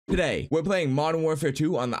Today, we're playing Modern Warfare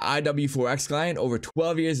 2 on the IW4X client over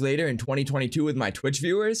 12 years later in 2022 with my Twitch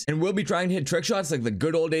viewers, and we'll be trying to hit trick shots like the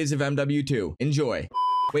good old days of MW2. Enjoy.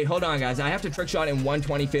 Wait, hold on, guys. I have to trick shot in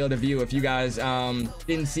 120 field of view. If you guys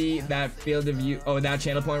didn't see that field of view, oh, that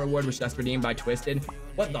channel point reward was just redeemed by Twisted.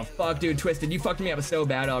 What the fuck, dude? Twisted, you fucked me up so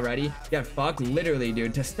bad already. Yeah, fuck, literally,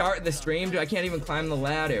 dude. To start the stream, dude, I can't even climb the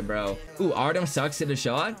ladder, bro. Ooh, Artem sucks at a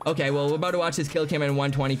shot. Okay, well, we're about to watch this kill cam in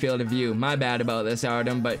 120 field of view. My bad about this,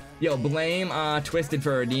 Artem, but yo, blame Twisted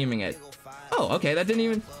for redeeming it. Oh, okay, that didn't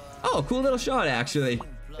even. Oh, cool little shot, actually.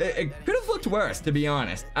 It could have looked worse, to be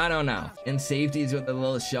honest. I don't know. And safeties with the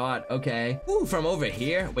little shot. Okay. Ooh, from over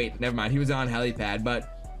here. Wait, never mind. He was on helipad,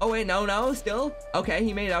 but... Oh, wait, no, still? Okay,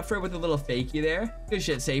 he made up for it with a little fakie there. Good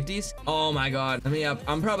shit, safeties. Oh, my God. Let me up.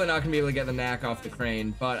 I'm probably not gonna be able to get the knack off the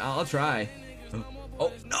crane, but I'll try.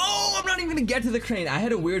 Oh, no! I'm not even gonna get to the crane. I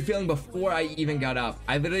had a weird feeling before I even got up.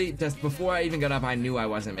 I literally, just before I even got up, I knew I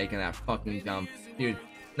wasn't making that fucking jump. Dude.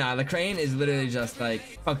 Nah, the crane is literally just like,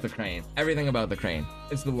 fuck the crane. Everything about the crane.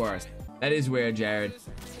 It's the worst. That is weird, Jared.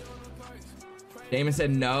 Damon said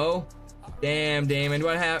no. Damn, Damon,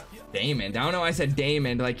 what happened? Damon, I don't know why I said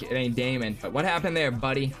Damon, like it ain't Damon. But what happened there,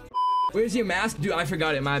 buddy? Where's your mask? Dude, I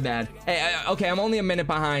forgot it, my bad. Hey, okay, I'm only a minute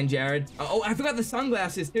behind, Jared. Oh, I forgot the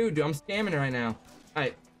sunglasses too, dude. I'm scamming right now. All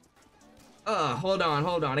right. Hold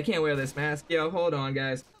on. I can't wear this mask. Yo, hold on,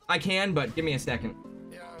 guys. I can, but give me a second.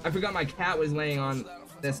 I forgot my cat was laying on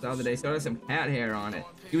this the other day, so I had some cat hair on it.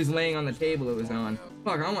 He was laying on the table it was on.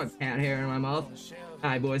 Fuck, I don't want cat hair in my mouth.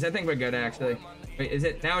 Alright, boys, I think we're good, actually. Wait, is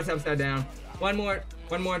it? Now it's upside down. One more.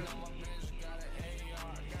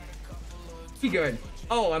 Be good.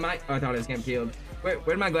 Oh, I thought it was getting peeled.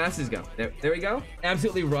 Where'd my glasses go? There we go.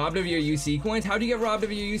 Absolutely robbed of your UC coins. How'd you get robbed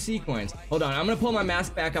of your UC coins? Hold on, I'm gonna pull my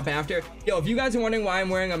mask back up after. Yo, if you guys are wondering why I'm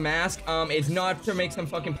wearing a mask, it's not to make some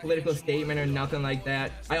fucking political statement or nothing like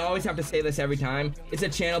that. I always have to say this every time. It's a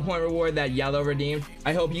channel point reward that Yellow redeemed.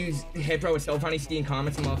 I hope you hit, bro. It's so funny seeing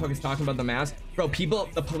comments and motherfuckers talking about the mask. Bro,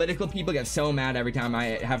 the political people get so mad every time I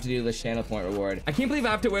have to do this channel point reward. I can't believe I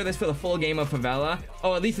have to wear this for the full game of Favela.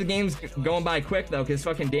 Oh, at least the game's going by quick though, because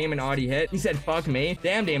fucking Damon already hit. He said fuck me.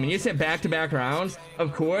 Damn, Damon, you said back-to-back rounds?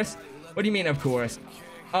 Of course. What do you mean, of course?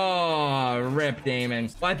 Oh, rip, Damon.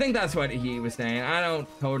 Well, I think that's what he was saying. I don't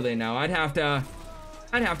totally know. I'd have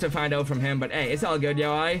to find out from him, but hey, it's all good,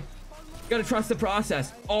 yo. I gotta trust the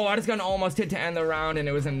process. Oh, I just got an almost hit to end the round, and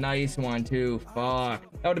it was a nice one too. Fuck.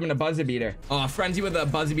 That would have been a buzzer beater. Oh, frenzy with a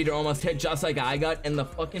buzzer beater almost hit just like I got, and the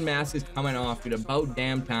fucking mask is coming off, dude. About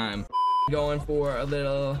damn time. Going for a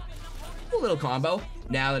little combo.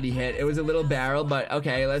 Now that he hit, it was a little barrel, but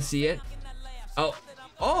okay, let's see it. Oh,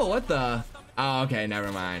 what the? Oh, okay,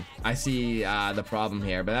 never mind. I see the problem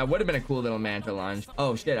here, but that would have been a cool little manta lunge.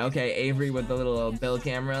 Oh shit, okay, Avery with the little bill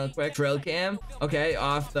cam real quick. Trail cam. Okay,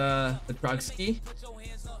 off the truck ski.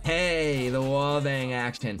 Hey, the wallbang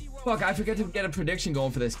action. Fuck, I forgot to get a prediction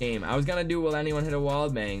going for this game. I was gonna do will anyone hit a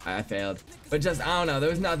wallbang? I failed. But just, I don't know, there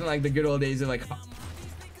was nothing like the good old days of like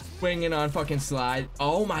swinging on fucking slide.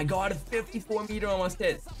 Oh my God, a 54 meter almost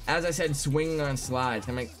hit. As I said, swinging on slides.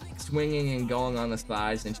 I'm like swinging and going on the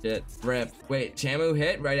slides and shit. Rip. Wait, Shamu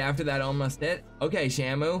hit right after that almost hit? Okay,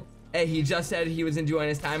 Shamu. Hey, he just said he was enjoying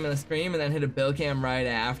his time in the stream and then hit a bill cam right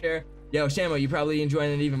after. Yo, Shamu, you probably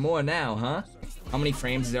enjoying it even more now, huh? How many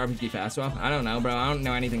frames is RPG fast swap? I don't know, bro. I don't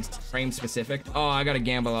know anything frame specific. Oh, I gotta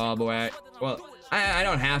gamble all the way. Well, I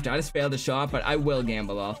don't have to. I just failed the shot, but I will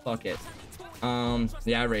gamble all. Fuck it.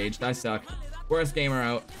 Yeah, I raged. I suck. Worst gamer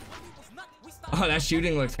out. Oh, that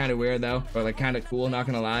shooting looks kind of weird though, or like kind of cool, not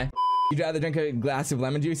gonna lie. You'd rather drink a glass of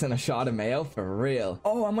lemon juice than a shot of mayo? For real.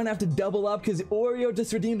 Oh, I'm gonna have to double up because Oreo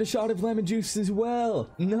just redeemed a shot of lemon juice as well.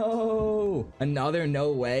 No. Another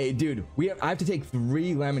no way. Dude, I have to take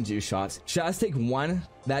 3 lemon juice shots. Should I just take 1?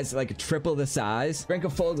 That's like triple the size. Drink a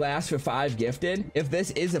full glass for 5 gifted. If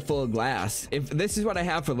this is a full glass, if this is what I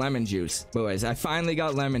have for lemon juice, boys, I finally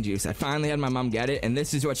got lemon juice. I finally had my mom get it, and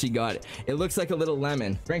this is what she got. It looks like a little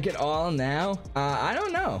lemon. Drink it all now. I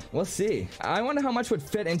don't know. We'll see. I wonder how much would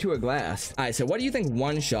fit into a glass. All right, so what do you think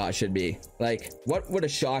 1 shot should be? Like, what would a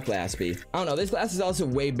shot glass be? I don't know. This glass is also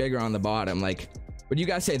way bigger on the bottom. Like, would you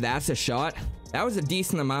guys say that's a shot? That was a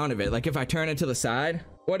decent amount of it. Like, if I turn it to the side,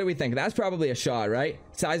 what do we think? That's probably a shot, right?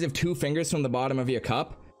 Size of 2 fingers from the bottom of your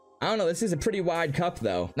cup. I don't know. This is a pretty wide cup,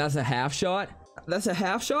 though. That's a half shot. That's a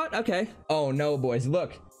half shot? Okay. Oh, no, boys.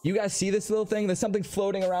 Look. You guys see this little thing? There's something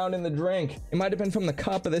floating around in the drink. It might have been from the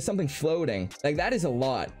cup, but there's something floating. Like, that is a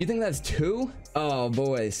lot. You think that's 2? Oh,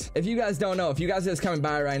 boys. If you guys don't know, if you guys are just coming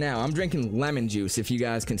by right now, I'm drinking lemon juice, if you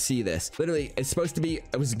guys can see this. Literally, it's supposed to be,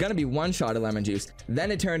 it was gonna be 1 shot of lemon juice. Then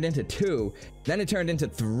it turned into 2. Then it turned into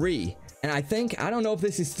 3. And I think, I don't know if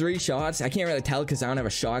this is 3 shots. I can't really tell because I don't have a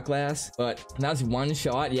shot glass, but that's 1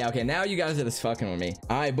 shot. Yeah, okay, now you guys are just fucking with me.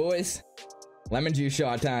 All right, boys, lemon juice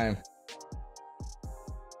shot time.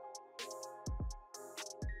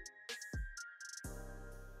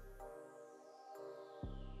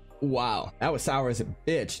 Wow, that was sour as a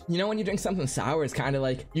bitch. You know, when you drink something sour, it's kind of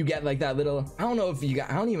like you get like that little, I don't know if you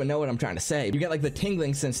got, I don't even know what I'm trying to say. You get like the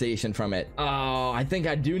tingling sensation from it. Oh, I think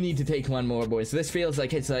I do need to take 1 more, boys. So this feels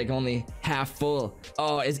like it's like only half full.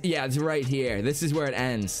 Oh, yeah, it's right here. This is where it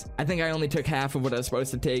ends. I think I only took half of what I was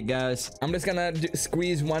supposed to take, guys. I'm just gonna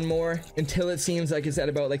squeeze 1 more until it seems like it's at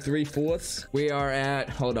about like 3/4. We are at,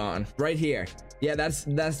 hold on, right here. Yeah, that's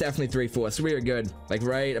definitely 3/4. We are good. Like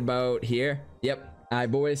right about here. Yep. All right,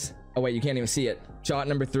 boys. Oh, wait, you can't even see it. Shot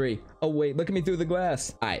number 3. Oh, wait, look at me through the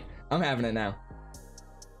glass. All right, I'm having it now.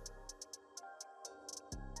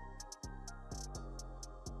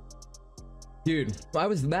 Dude, why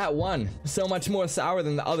was that one so much more sour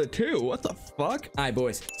than the other 2? What the fuck? All right,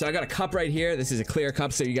 boys. So I got a cup right here. This is a clear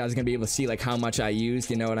cup, so you guys are gonna be able to see like how much I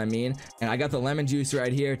used. You know what I mean? And I got the lemon juice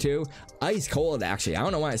right here too. Ice cold, actually. I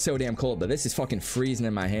don't know why it's so damn cold, but this is fucking freezing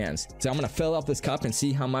in my hands. So I'm gonna fill up this cup and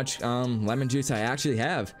see how much lemon juice I actually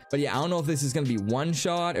have. But yeah, I don't know if this is gonna be 1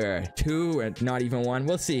 shot or 2 or not even 1.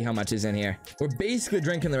 We'll see how much is in here. We're basically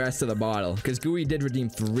drinking the rest of the bottle because WWII did redeem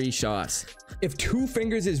 3 shots. If 2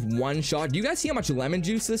 fingers is 1 shot, do you guys see how much lemon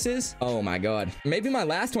juice this is? Oh my god. Maybe my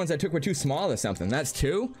last ones I took were too small or something. That's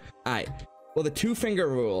 2? Alright. Well, the 2-finger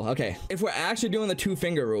rule. Okay. If we're actually doing the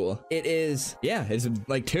 2-finger rule, it is, yeah, it's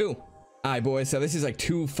like 2. Alright, boys, so this is like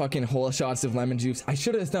 2 fucking whole shots of lemon juice. I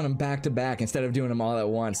should have just done them back to back instead of doing them all at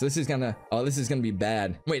once. This is gonna, oh, this is gonna be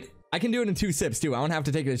bad. Wait, I can do it in 2 sips too. I don't have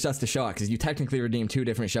to take it as just a shot because you technically redeem 2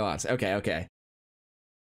 different shots. Okay, okay.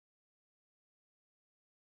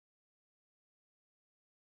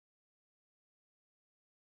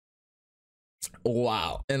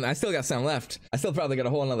 Wow. And I still got some left. I still probably got a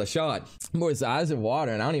whole another shot. Boys, the eyes are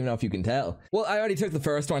watering. I don't even know if you can tell. Well, I already took the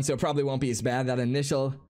first one, so it probably won't be as bad. That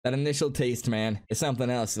initial taste, man, is something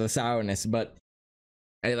else, the sourness. But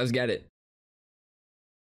hey, let's get it.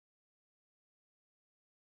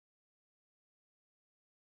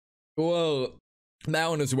 Whoa, that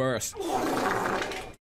one is worse.